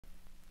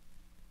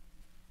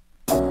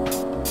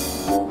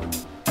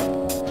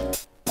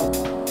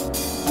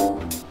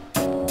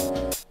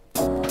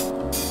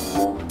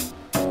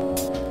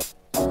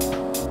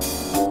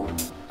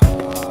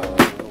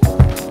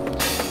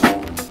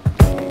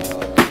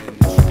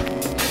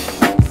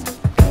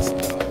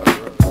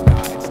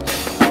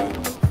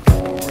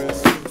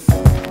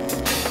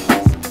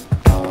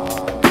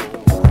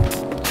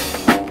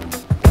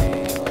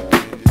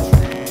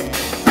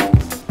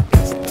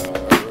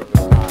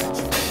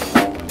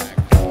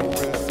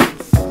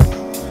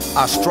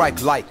I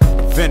strike like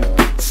venom,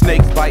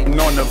 snake biting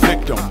on the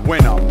victim.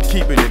 When I'm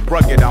keeping it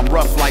rugged, I'm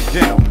rough like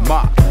denim.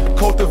 My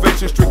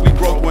cultivation strictly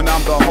growth when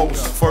I'm the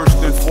host. First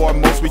and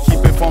foremost, we keep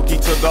it funky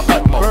to the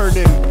utmost.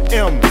 Burning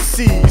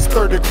MCs,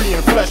 third degree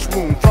and flesh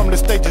wound. From the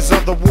stages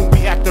of the womb,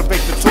 we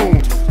activate the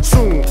tunes.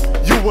 Soon,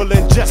 you will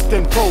ingest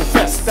and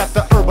profess that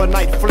the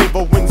Urbanite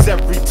flavor wins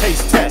every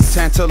taste test.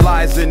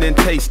 Tantalizing and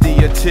tasty,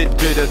 a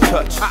tidbit of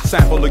touch.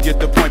 Sample to get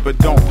the point, but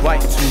don't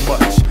bite too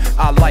much.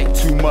 I like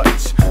too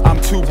much,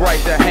 I'm too bright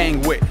to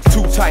hang with.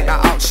 Too tight, I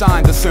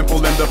outshine the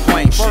simple and the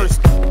plain shit.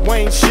 First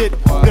Wayne shit,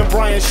 then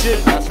Brian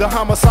shit. The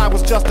homicide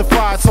was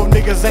justified, so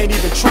niggas ain't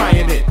even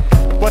trying it.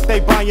 But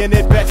they buying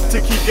it, bets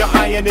to keep your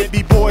eye on it.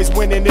 B-boys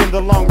winning in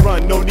the long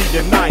run, no need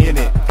denying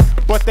it.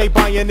 But they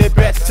buying it,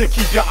 bets to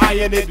keep your eye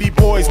on it.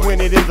 B-boys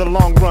winning in the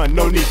long run,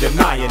 no need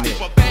denying it.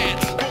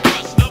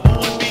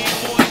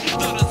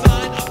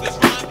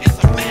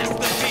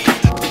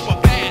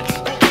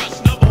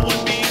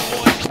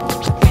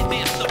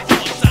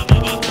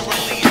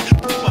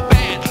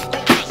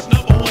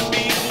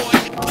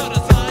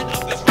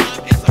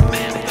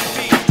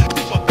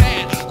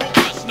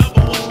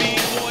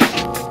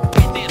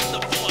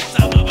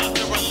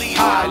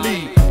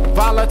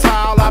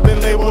 Volatile, I've been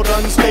labeled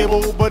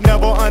unstable, but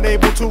never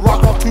unable to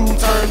rock off two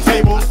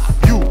turntables.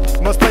 You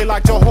must play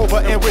like Jehovah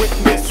and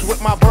witness.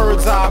 With my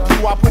bird's eye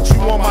view, I put you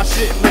on my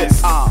shit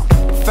list.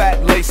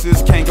 Fat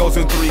laces, Kangos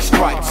and 3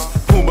 stripes.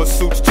 Puma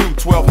suits,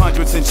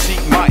 1200s and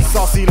cheap mice.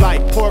 Saucy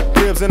like pork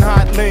ribs and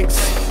hot links.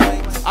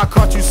 I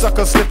caught you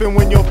sucker slipping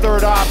when your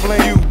third eye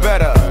blinked. You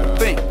better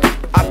think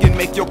I can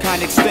make your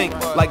kind extinct,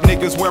 like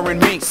niggas wearing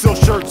mink. Silk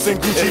shirts and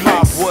Gucci if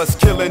links. I was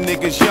killing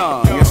niggas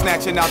young and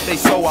snatching out they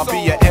soul, I'll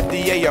be a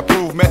FDA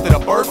approved method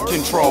of birth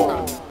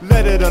control.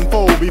 Let it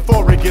unfold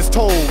before it gets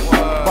told.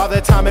 By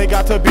the time it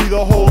got to be,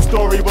 the whole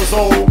story was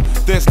old.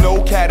 There's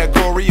no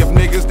category of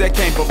niggas that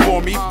came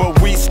before me, but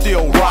we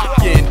still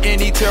rockin'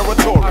 any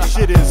territory. My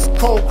shit is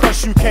cold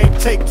crush, you can't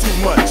take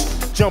too much.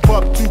 Jump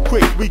up too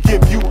quick, we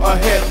give you a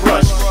head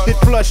rush. Hit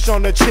flush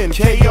on the chin,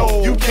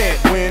 KO, you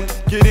can't win.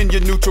 Get in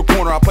your neutral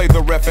corner, I'll play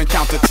the ref and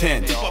count to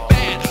 10.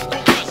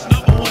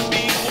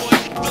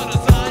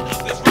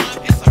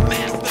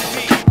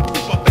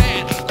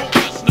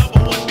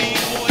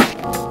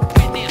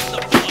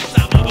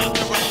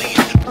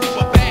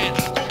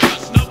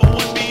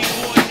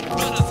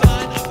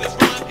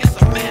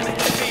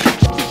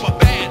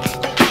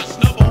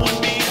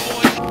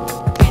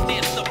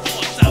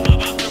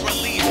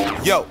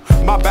 Yo,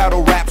 my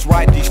battle raps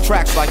ride these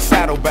tracks like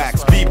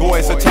saddlebacks.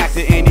 B-boys attack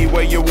it any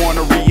way you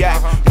wanna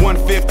react.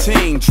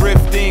 115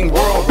 drifting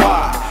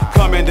worldwide.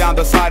 Coming down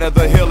the side of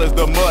the hill is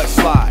the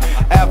mudslide.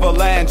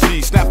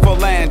 Avalanche, snap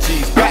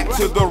phalanges, back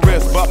to the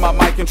wrist. But my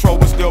mic control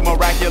was still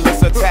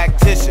miraculous, a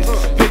tactician.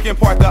 Picking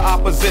apart the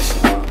opposition.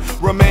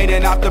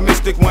 Remaining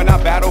optimistic when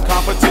I battle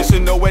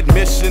competition. No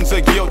admissions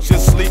of guilt,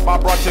 just sleep, I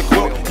brought your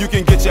quilt. You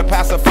can get your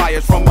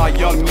pacifiers from my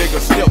young nigga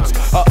stilts.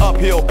 A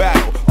uphill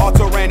battle, all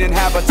terrain and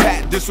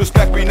habitat.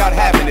 Disrespect, we not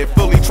having it,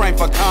 fully trained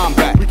for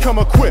combat. We come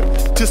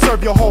equipped to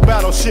serve your whole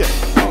battleship.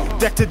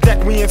 Deck to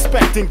deck we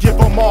inspect and give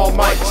them all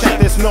mic check.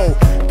 There's no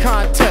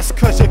contest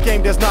cause your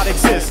game does not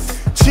exist.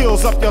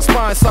 Chills up your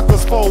spine,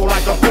 suckers fold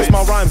like a fist.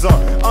 My rhymes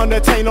are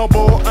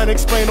unattainable,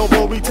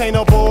 unexplainable,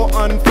 retainable,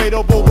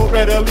 unfadable, but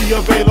readily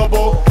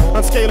available.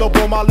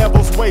 Unscalable, my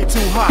level's way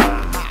too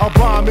high. A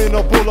bomb in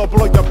a bullet,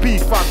 blow your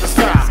beef out the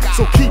sky.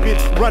 So keep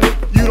it running,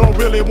 you don't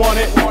really want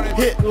it.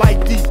 Hit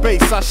like deep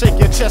bass, I shake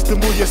your chest to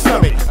move your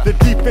stomach. The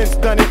defense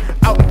done it,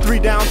 out in 3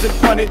 downs and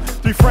punted.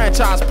 3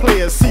 franchise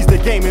players seized the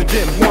game and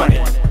then won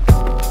it.